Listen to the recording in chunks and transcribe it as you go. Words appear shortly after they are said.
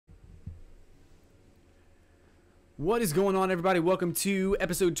What is going on, everybody? Welcome to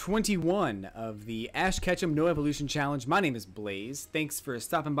episode 21 of the Ash Ketchum No Evolution Challenge. My name is Blaze. Thanks for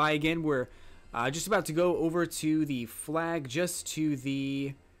stopping by again. We're just about to go over to the flag just to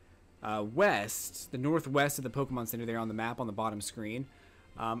the west, the northwest of the Pokemon Center there on the map on the bottom screen.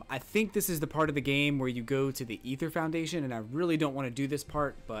 I think this is the part of the game where you go to the Aether Foundation, and I really don't want to do this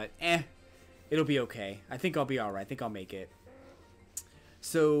part, but it'll be okay. I think I'll be alright. I think I'll make it.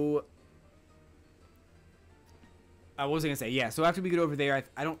 So I was going to say, yeah, so after we get over there,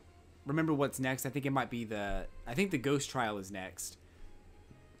 I don't remember what's next. I think it might be I think the Ghost Trial is next.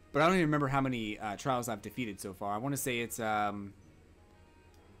 But I don't even remember how many trials I've defeated so far. I want to say it's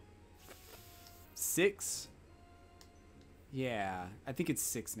 6? Yeah, I think it's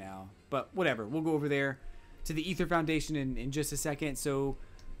 6 now. But whatever, we'll go over there to the Aether Foundation in just a second. So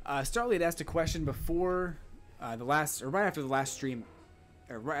Starly had asked a question before right after the last stream,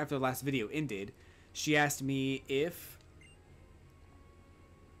 or right after the last video ended. She asked me if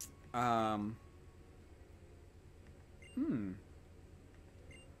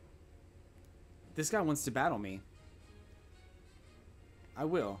this guy wants to battle me. I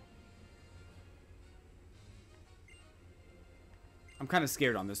will. I'm kind of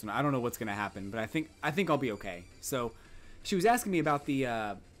scared on this one. I don't know what's going to happen, but I think I'll be okay. So she was asking me about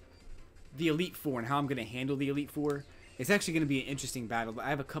the Elite Four and how I'm going to handle the Elite Four. It's actually going to be an interesting battle. I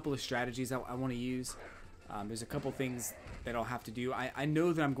have a couple of strategies I want to use. There's a couple things that I'll have to do. I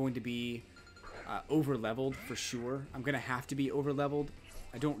know that I'm going to be over-leveled for sure. I'm going to have to be over-leveled.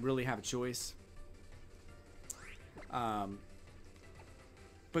 I don't really have a choice. But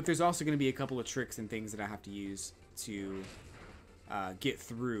there's also going to be a couple of tricks and things that I have to use to get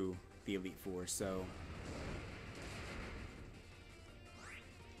through the Elite Four. So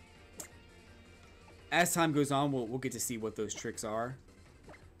as time goes on, we'll get to see what those tricks are.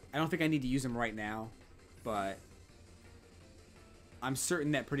 I don't think I need to use them right now, but I'm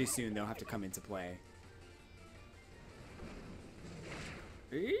certain that pretty soon they'll have to come into play.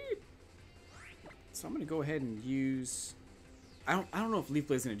 So I'm gonna go ahead and use. I don't know if Leaf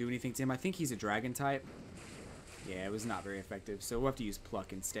Blade's gonna do anything to him. I think he's a Dragon type. Yeah, it was not very effective, so we'll have to use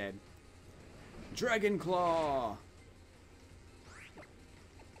Pluck instead. Dragon Claw.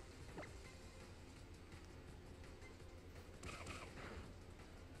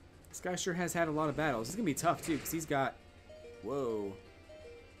 This guy sure has had a lot of battles. It's gonna be tough too, because he's got. Whoa.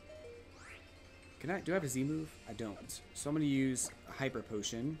 Do I have a Z move? I don't. So I'm gonna use a Hyper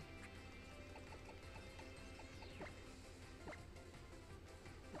Potion.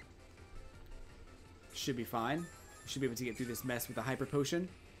 Should be fine. Should be able to get through this mess with a Hyper Potion.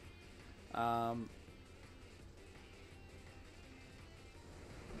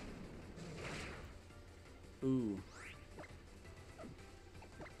 Ooh.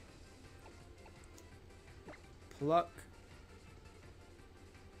 Pluck.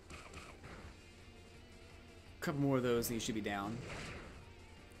 A couple more of those and he should be down.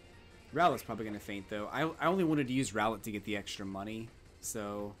 Rowlet's probably going to faint though. I only wanted to use Rowlet to get the extra money,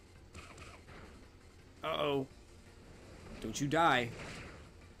 so. Uh-oh. Don't you die.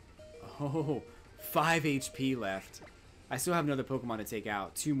 Oh, 5 HP left. I still have another Pokemon to take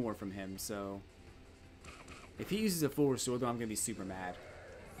out. 2 more from him, so. If he uses a full restore though, I'm going to be super mad.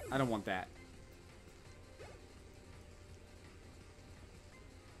 I don't want that.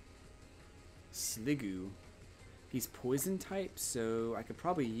 Sliggoo. He's poison type, so I could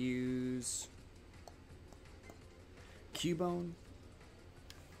probably use Cubone.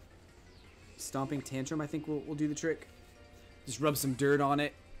 Stomping Tantrum, I think will do the trick. Just rub some dirt on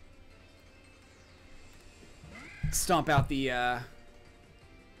it. Stomp out the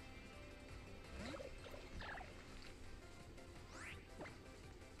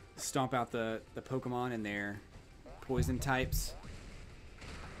Pokemon and their poison types.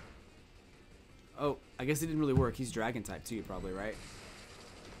 Oh, I guess it didn't really work. He's Dragon type too, probably, right?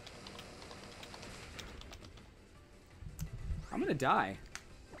 I'm gonna die.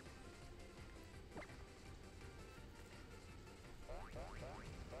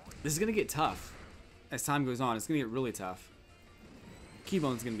 This is gonna get tough as time goes on. It's gonna get really tough.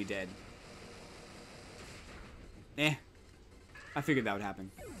 Keybone's gonna be dead. I figured that would happen.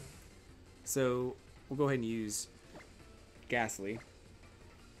 So we'll go ahead and use Ghastly.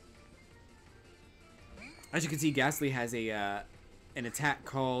 As you can see, Ghastly has an attack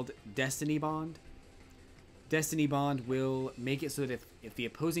called Destiny Bond. Destiny Bond will make it so that if the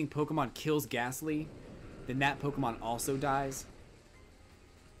opposing Pokemon kills Ghastly, then that Pokemon also dies.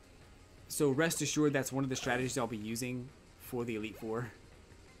 So rest assured that's one of the strategies I'll be using for the Elite Four.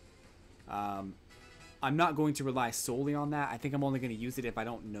 I'm not going to rely solely on that. I think I'm only going to use it if I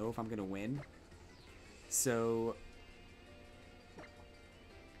don't know if I'm going to win. So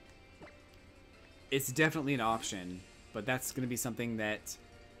It's definitely an option, but that's going to be something that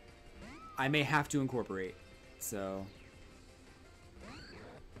I may have to incorporate. So,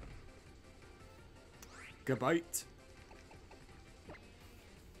 Gabite.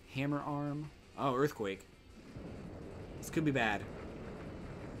 Hammer arm. Oh, earthquake. This could be bad.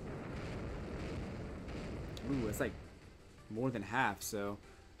 Ooh, it's like more than half, so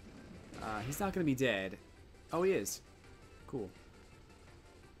he's not going to be dead. Oh, he is. Cool.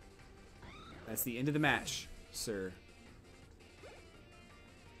 That's the end of the match, sir.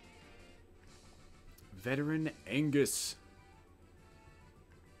 Veteran Angus.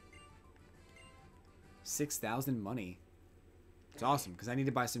 6,000 money. It's awesome, because I need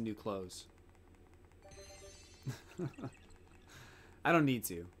to buy some new clothes. I don't need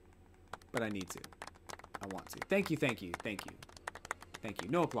to, but I need to. I want to. Thank you, thank you, thank you. Thank you.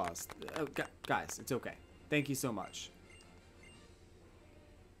 No applause. Guys, it's okay. Thank you so much.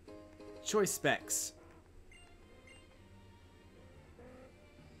 Choice specs.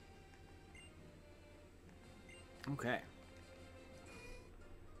 Okay.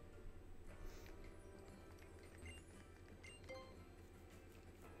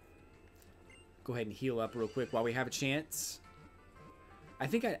 Go ahead and heal up real quick while we have a chance. I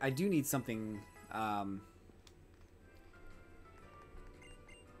think I do need something.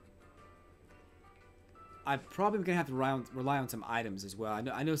 I'm probably gonna have to rely on some items as well.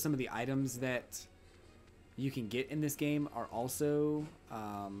 I know some of the items that you can get in this game are also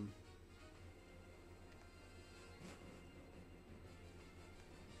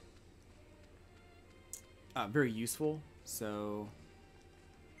very useful. So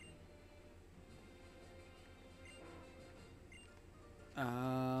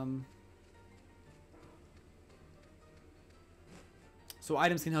so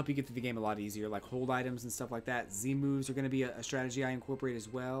items can help you get through the game a lot easier, like hold items and stuff like that. Z moves are going to be a strategy I incorporate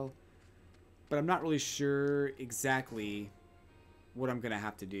as well, but I'm not really sure exactly what I'm going to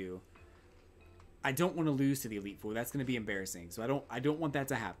have to do. I don't want to lose to the Elite Four. That's going to be embarrassing, so I don't want that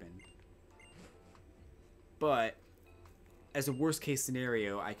to happen. But as a worst case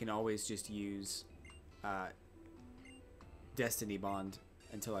scenario, I can always just use Destiny Bond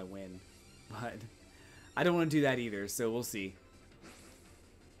until I win, but I don't want to do that either, so we'll see.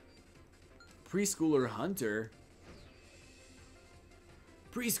 Preschooler Hunter.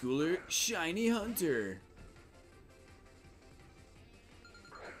 Preschooler Shiny Hunter.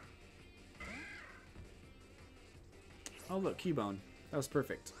 Oh look, Cubone. That was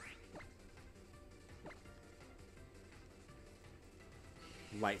perfect.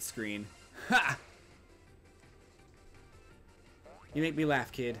 Light screen. Ha! You make me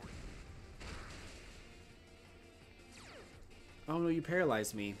laugh, kid. Oh no, you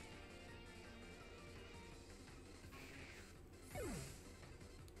paralyzed me.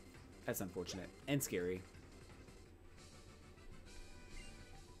 That's unfortunate and scary.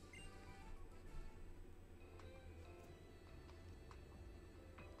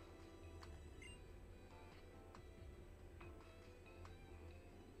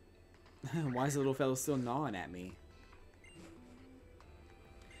 Why is the little fellow still gnawing at me?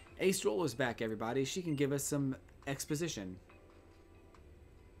 Ace Stroller's back, everybody. She can give us some exposition.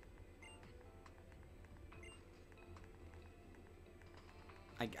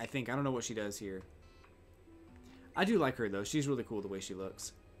 I think. I don't know what she does here. I do like her, though. She's really cool the way she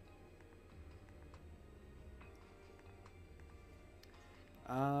looks.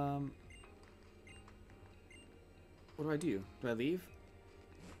 What do I do? Do I leave?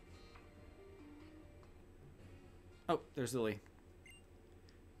 Oh, there's Lily.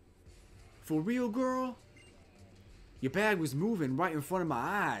 For real, girl? Your bag was moving right in front of my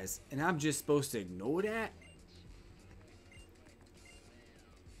eyes, and I'm just supposed to ignore that?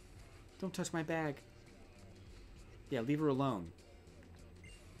 Don't touch my bag. Yeah, leave her alone.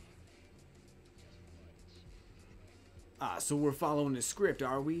 Ah, so we're following the script,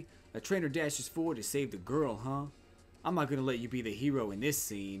 are we? A trainer dashes forward to save the girl, huh? I'm not gonna let you be the hero in this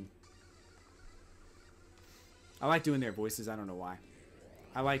scene. I like doing their voices, I don't know why.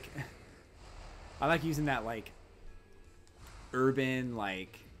 I like using that, like, urban,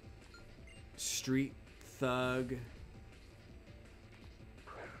 like, street thug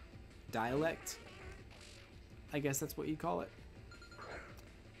dialect. I guess that's what you call it.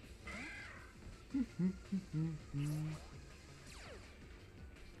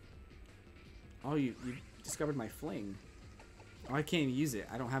 Oh, you discovered my fling. Oh, I can't even use it.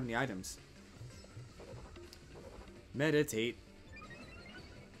 I don't have any items. Meditate.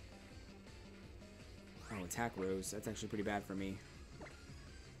 Oh, attack rose. That's actually pretty bad for me.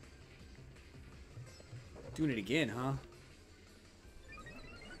 Doing it again, huh?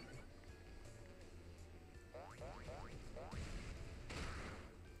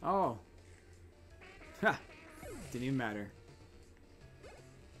 Doesn't even matter.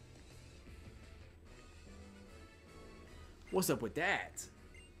 What's up with that?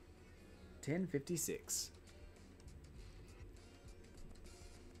 1056.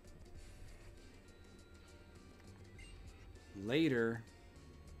 Later.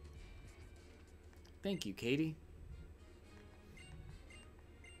 Thank you, Katie.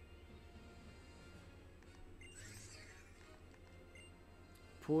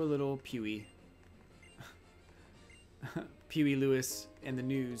 Poor little Pewee. Pewee Lewis and the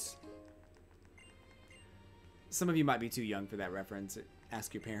news. Some of you might be too young for that reference.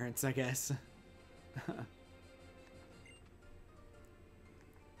 Ask your parents, I guess.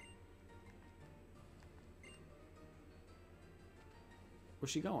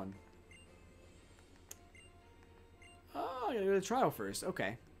 Where's she going? Oh, I gotta go to the trial first.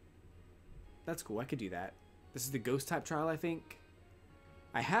 Okay. That's cool. I could do that. This is the ghost type trial, I think.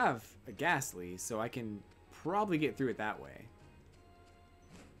 I have a ghastly, so I can probably get through it that way.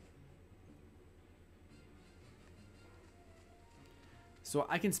 So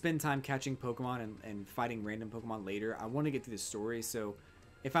I can spend time catching Pokemon and fighting random Pokemon later. I want to get through the story, so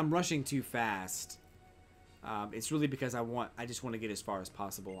if I'm rushing too fast, it's really because I just want to get as far as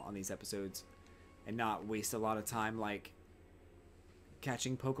possible on these episodes and not waste a lot of time like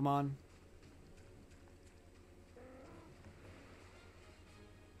catching Pokemon.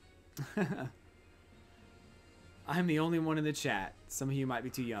 I'm the only one in the chat. Some of you might be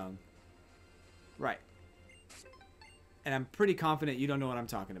too young. Right. And I'm pretty confident you don't know what I'm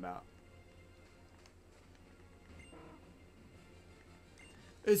talking about.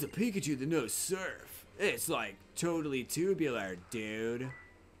 It's a Pikachu that knows surf. It's like totally tubular, dude.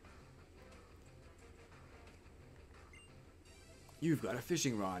 You've got a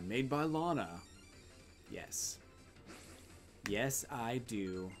fishing rod made by Lana. Yes. Yes, I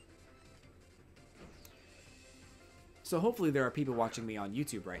do. So hopefully there are people watching me on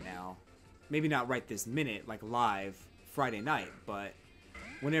YouTube right now. Maybe not right this minute, like live Friday night, but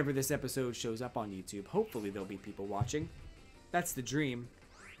whenever this episode shows up on YouTube, hopefully there'll be people watching. That's the dream.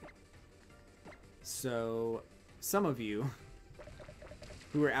 So some of you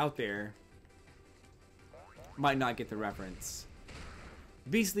who are out there might not get the reference.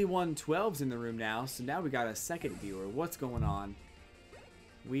 Beastly 112's in the room now, so now we got a second viewer. What's going on?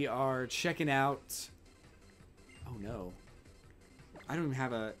 We are checking out... Oh no. I don't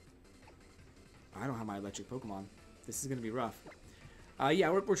have my electric Pokemon. This is going to be rough.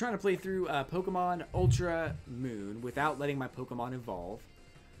 Yeah, we're trying to play through Pokemon Ultra Moon without letting my Pokemon evolve.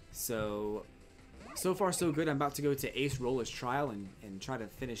 So far so good. I'm about to go to Ace Roller's trial and try to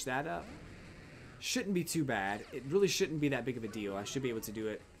finish that up. Shouldn't be too bad. It really shouldn't be that big of a deal. I should be able to do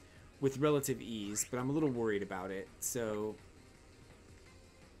it with relative ease, but I'm a little worried about it. So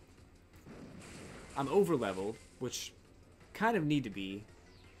I'm over leveled, which kind of need to be.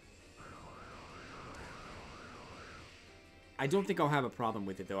 I don't think I'll have a problem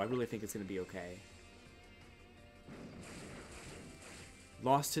with it though. I really think it's going to be okay.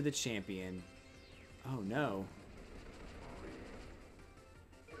 Lost to the champion. Oh no.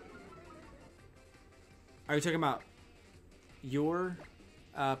 Are you talking about your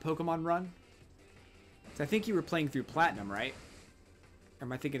Pokemon run? So I think you were playing through Platinum, right? Or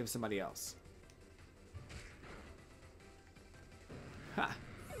am I thinking of somebody else? Ha!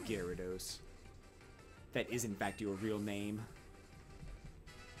 Gyarados. That is in fact your real name.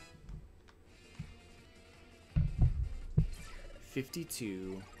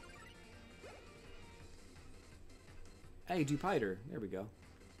 $52. Hey, Dupiter. There we go.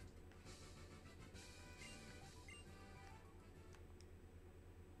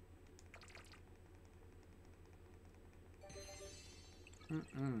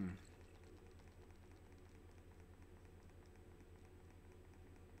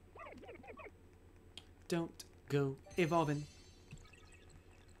 Don't go evolving.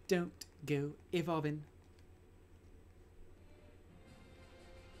 Don't go evolving.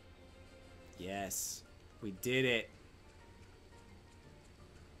 Yes, we did it.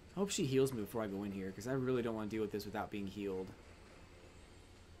 I hope she heals me before I go in here, because I really don't want to deal with this without being healed.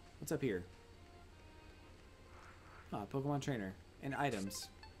 What's up here? Ah, Pokemon Trainer. And items.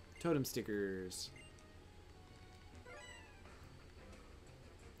 Totem stickers.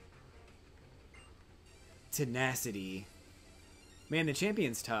 Tenacity. Man, the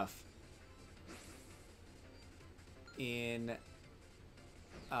champion's tough. In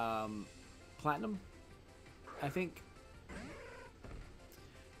Platinum, I think.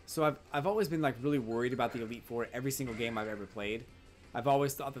 So I've always been like really worried about the Elite Four every single game I've ever played. I've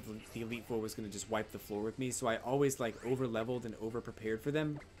always thought that the Elite Four was going to just wipe the floor with me, so I always like over leveled and over prepared for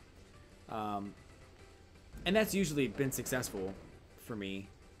them. And that's usually been successful for me.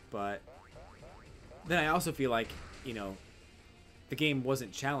 But then I also feel like, you know, the game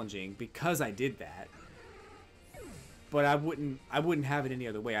wasn't challenging because I did that. But I wouldn't have it any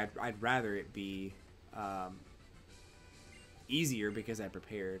other way. I'd rather it be easier because I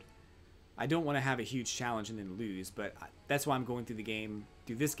prepared. I don't want to have a huge challenge and then lose, but that's why I'm going through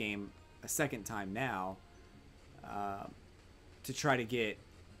this game a second time now, to try to get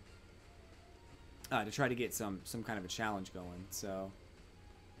some kind of a challenge going. So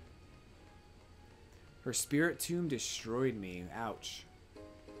her spirit tomb destroyed me. Ouch.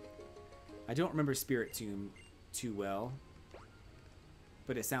 I don't remember spirit tomb too well,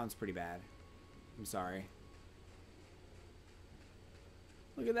 but it sounds pretty bad. I'm sorry.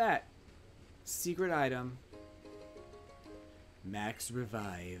 Look at that. Secret item. Max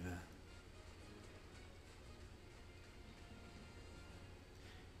revive.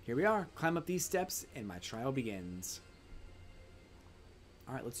 Here we are. Climb up these steps and my trial begins.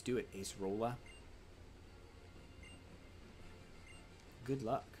 Alright, let's do it, Ace Rolla. Good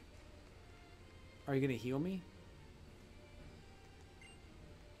luck. Are you going to heal me?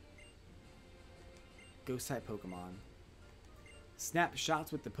 Ghost type Pokemon. Snap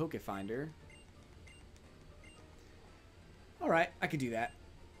shots with the Pokefinder. Alright, I could do that.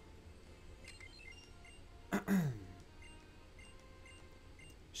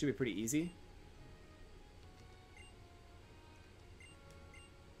 Should be pretty easy.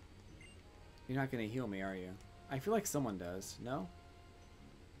 You're not going to heal me, are you? I feel like someone does. No?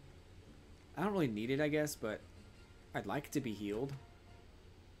 I don't really need it, I guess, but I'd like to be healed.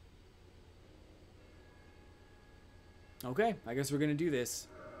 Okay, I guess we're gonna do this.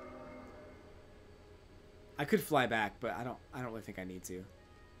 I could fly back, but I don't really think I need to.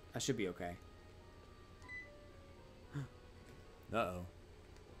 I should be okay. Uh-oh.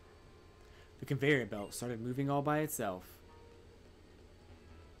 The conveyor belt started moving all by itself.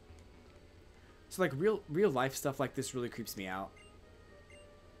 So like real life stuff like this really creeps me out.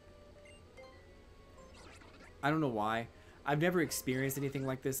 I don't know why. I've never experienced anything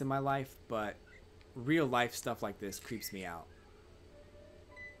like this in my life, but real life stuff like this creeps me out.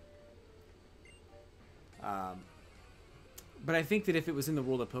 But I think that if it was in the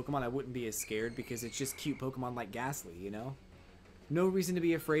world of Pokemon, I wouldn't be as scared because it's just cute Pokemon like Ghastly, you know? No reason to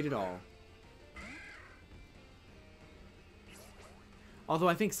be afraid at all. Although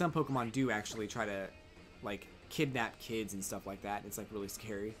I think some Pokemon do actually try to, like, kidnap kids and stuff like that. It's, like, really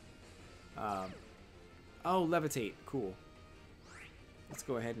scary. Oh, Levitate. Cool. Let's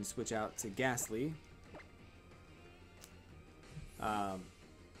go ahead and switch out to Ghastly. But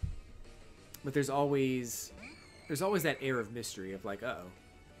there's always that air of mystery of like, uh-oh,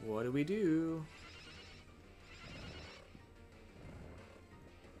 what do we do?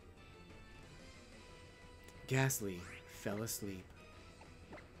 Ghastly fell asleep.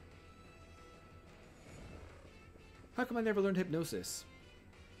 How come I never learned hypnosis?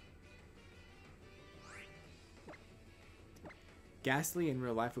 Ghastly in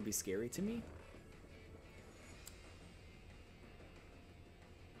real life would be scary to me.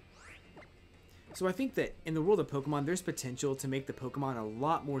 So I think that in the world of Pokemon, there's potential to make the Pokemon a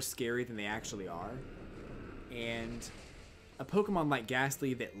lot more scary than they actually are. And a Pokemon like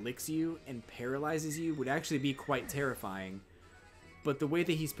Ghastly that licks you and paralyzes you would actually be quite terrifying. But the way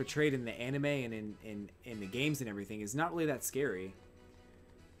that he's portrayed in the anime and in the games and everything is not really that scary.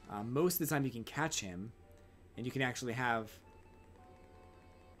 Most of the time you can catch him, and you can actually have,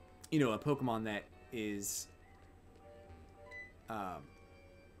 you know, a Pokemon that is a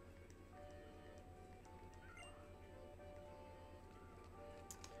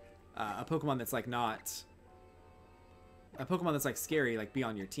Pokemon that's like not a Pokemon that's like scary, like be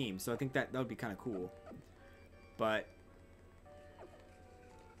on your team. So I think that would be kind of cool. But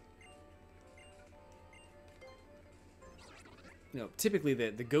you know, typically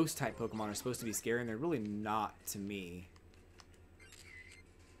the ghost type Pokemon are supposed to be scary, and they're really not to me.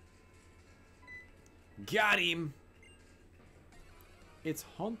 Got him! It's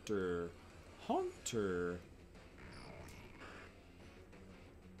Hunter. Hunter.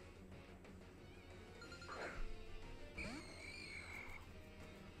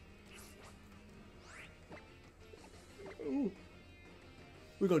 Ooh.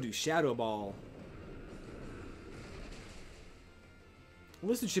 We're gonna do Shadow Ball. Well,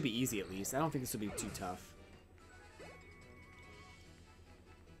 this one should be easy at least. I don't think this will be too tough.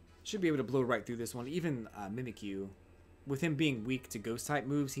 Should be able to blow right through this one. Even Mimikyu, with him being weak to ghost type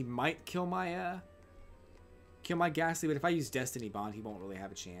moves, he might kill my Ghastly. But if I use Destiny Bond, he won't really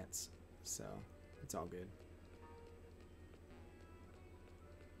have a chance. So it's all good.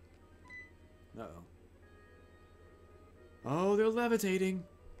 Uh-oh. Oh, they're levitating.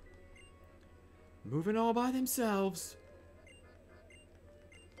 Moving all by themselves.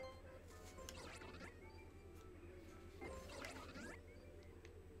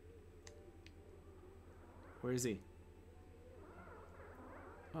 Where is he?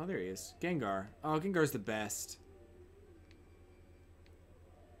 Oh, there he is. Gengar. Oh, Gengar's the best.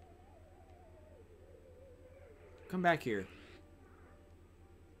 Come back here.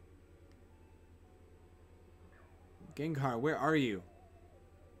 Gengar, where are you?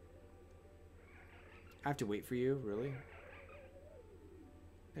 I have to wait for you? Really?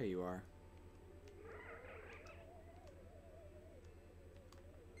 There you are.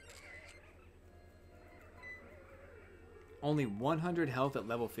 Only 100 health at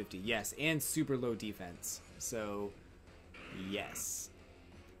level 50. Yes, and super low defense. So, yes.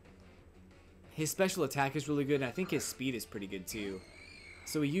 His special attack is really good, and I think his speed is pretty good too.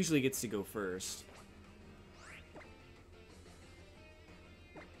 So he usually gets to go first.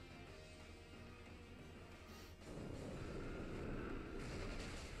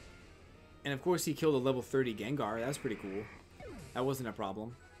 And of course he killed a level 30 Gengar. That was pretty cool. That wasn't a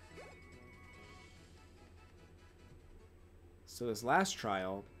problem. So this last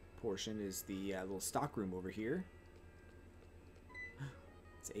trial portion is the little stock room over here.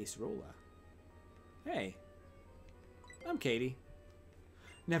 It's Acerola. Hey. I'm Katie.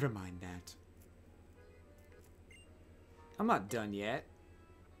 Never mind that. I'm not done yet.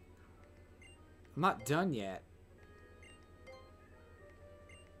 I'm not done yet.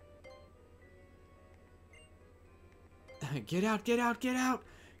 Get out, get out, get out!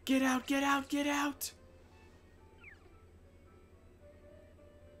 Get out, get out, get out!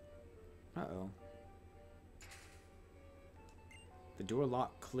 Uh-oh. The door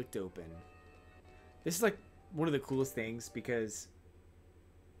lock clicked open. This is like one of the coolest things because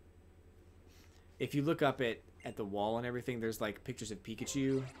if you look up at the wall and everything, there's like pictures of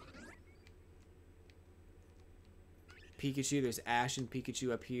Pikachu. There's Ash and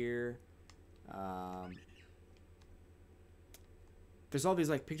Pikachu up here. There's all these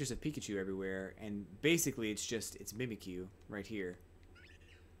like pictures of Pikachu everywhere, and basically it's Mimikyu right here.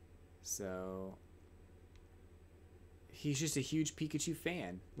 So he's just a huge Pikachu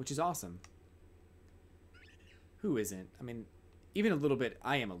fan, which is awesome. Who isn't? I mean, even a little bit,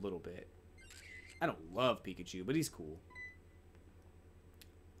 I am a little bit. I don't love Pikachu, but he's cool.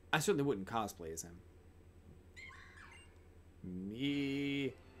 I certainly wouldn't cosplay as him.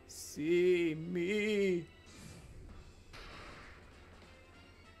 Me, see me.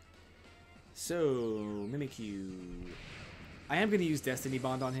 So, Mimikyu. I am going to use Destiny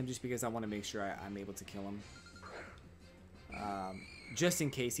Bond on him just because I want to make sure I'm able to kill him. Just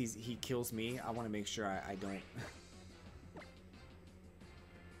in case he kills me, I want to make sure I don't.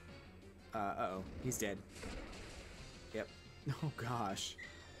 Uh-oh. He's dead. Yep. Oh, gosh.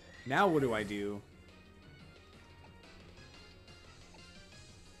 Now what do I do?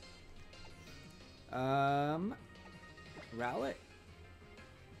 Rowlet?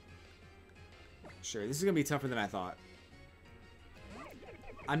 Sure, this is going to be tougher than I thought.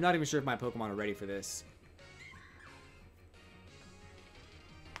 I'm not even sure if my Pokemon are ready for this.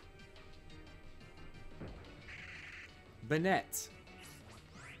 Banette.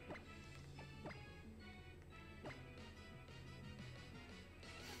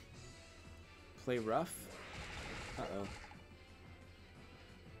 Play rough. Uh-oh.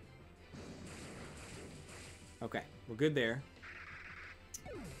 Okay, we're good there.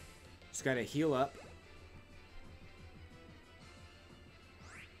 Just gotta heal up.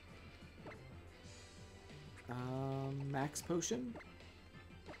 Max potion.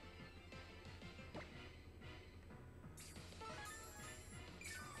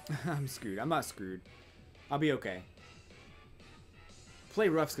 I'm screwed. I'm not screwed. I'll be okay. Play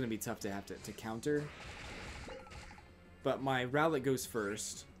rough's gonna be tough to have to counter. But my Rowlet goes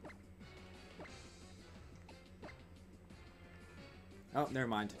first. Oh, never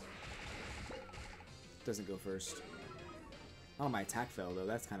mind. Doesn't go first. Oh, my attack fell though.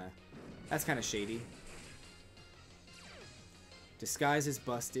 That's kind of shady. Disguise is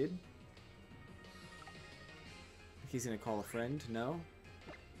busted. He's gonna call a friend. No.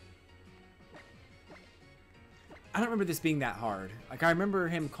 I don't remember this being that hard. Like, I remember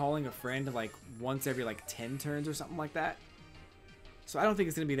him calling a friend like once every like 10 turns or something like that. So I don't think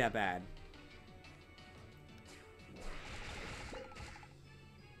it's gonna be that bad.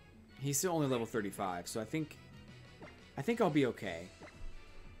 He's still only level 35, so I think I'll be okay.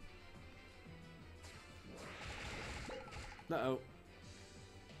 Uh-oh.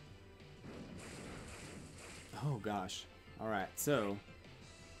 Oh gosh. Alright, so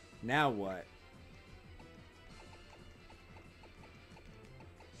now what?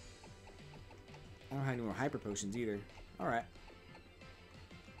 I don't have any more hyper potions either. Alright.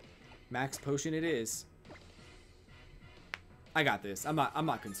 Max potion it is. I got this. I'm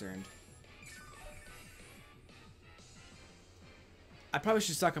not concerned. I probably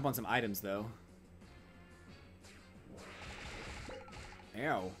should stock up on some items though.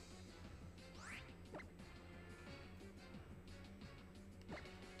 Ow.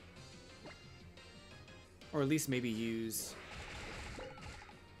 Or at least maybe use...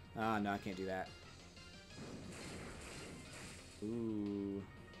 Ah, no, I can't do that. Ooh.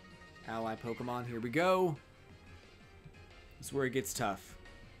 Ally Pokemon, here we go. This is where it gets tough.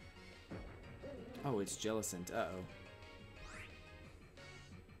 Oh, it's Jellicent. Uh-oh.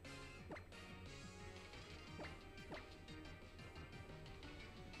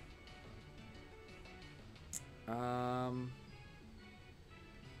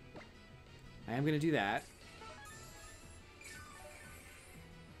 I am going to do that.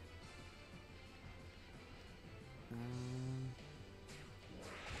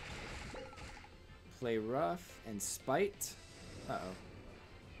 Play rough and spite. Uh-oh.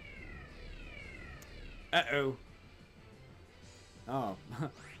 Uh-oh. Oh.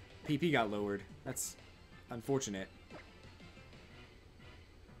 PP got lowered. That's unfortunate.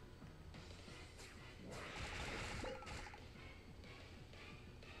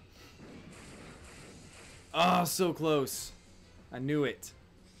 Oh, so close. I knew it.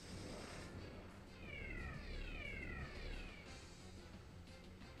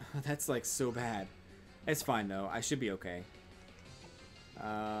 That's like so bad. It's fine though. I should be okay.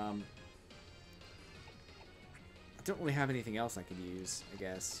 I don't really have anything else I could use, I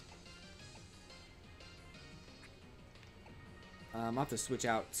guess. I'll have to switch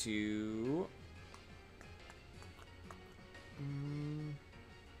out to...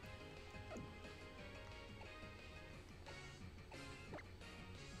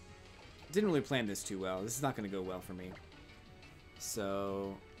 Didn't really plan this too well. This is not going to go well for me.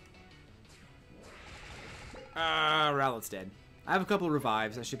 So... Rowlet's dead. I have a couple of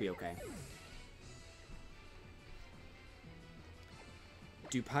revives. I should be okay.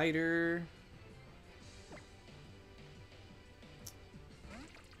 Dupiter.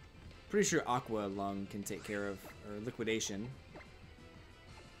 Pretty sure Aqua Lung can take care of, or Liquidation.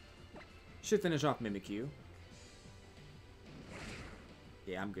 Should finish off Mimikyu.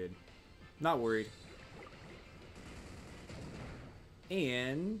 Yeah, I'm good. Not worried.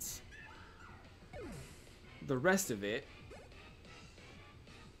 And the rest of it,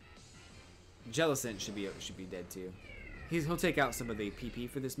 Jellicent should be dead too. He'll take out some of the PP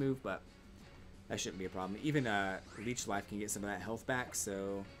for this move, but that shouldn't be a problem. Even Leech Life can get some of that health back,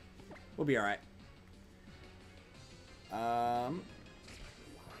 so we'll be all right.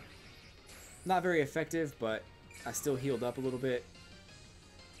 Not very effective, but I still healed up a little bit.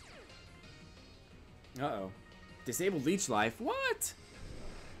 Uh-oh. Disabled Leech Life? What?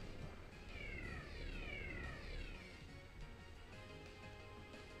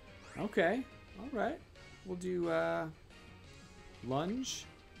 Okay. Alright. We'll do, Lunge.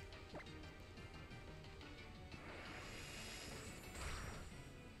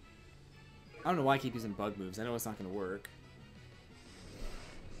 I don't know why I keep using bug moves. I know it's not going to work.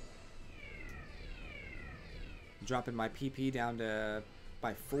 Dropping my PP down to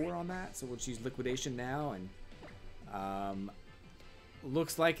by 4 on that, so we'll choose Liquidation now, and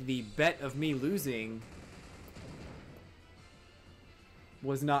looks like the bet of me losing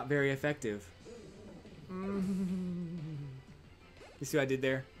was not very effective. You see what I did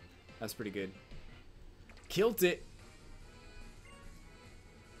there? That's pretty good. Killed it.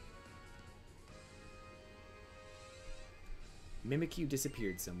 Mimikyu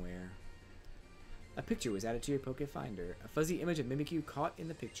disappeared somewhere. A picture was added to your Poké Finder. A fuzzy image of Mimikyu caught in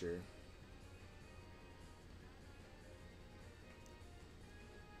the picture.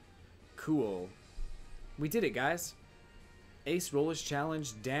 Cool. We did it, guys. Ace Rollers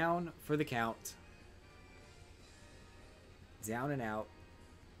Challenge down for the count. Down and out.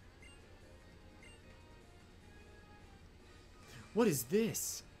 What is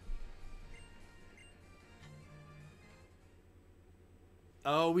this?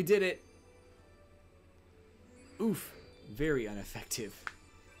 Oh, we did it. Oof. Very ineffective.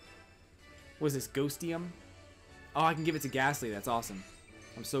 What is this, Ghostium? Oh, I can give it to Ghastly. That's awesome.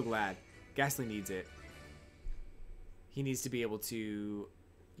 I'm so glad. Ghastly needs it. He needs to be able to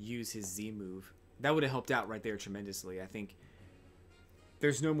use his Z move. That would have helped out right there tremendously. I think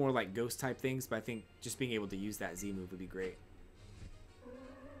there's no more like ghost type things, but I think just being able to use that Z move would be great.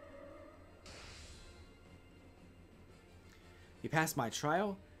 You passed my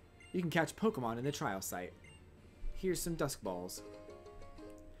trial. You can catch Pokemon in the trial site. Here's some Dusk Balls.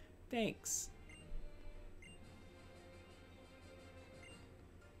 Thanks.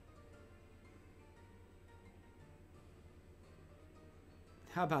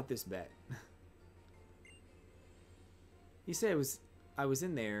 How about this bet? You said I was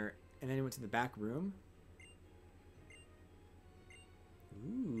in there and then I went to the back room.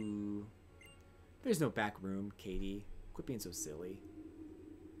 Ooh. There's no back room, Katie. Quit being so silly.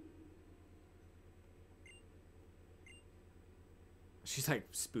 She's like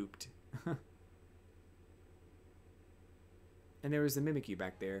spooked. And there was the Mimikyu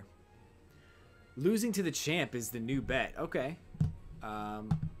back there. Losing to the champ is the new bet. Okay. I'm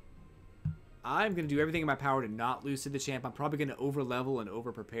going to do everything in my power to not lose to the champ. I'm probably going to over-level and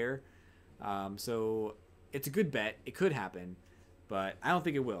over-prepare. So it's a good bet. It could happen. But I don't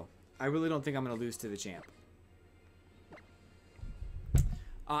think it will. I really don't think I'm going to lose to the champ.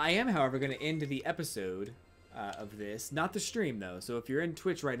 I am, however, going to end the episode of this. Not the stream, though. So if you're in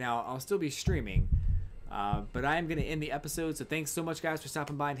Twitch right now, I'll still be streaming. But I am going to end the episode. So thanks so much, guys, for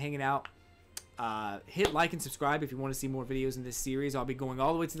stopping by and hanging out. Hit like and subscribe if you want to see more videos in this series. I'll be going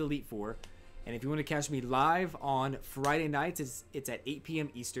all the way to the Elite Four. And if you want to catch me live on Friday nights, it's at 8 p.m.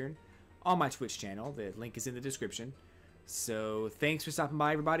 Eastern on my Twitch channel. The link is in the description. So thanks for stopping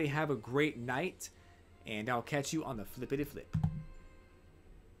by, everybody. Have a great night. And I'll catch you on the flippity flip.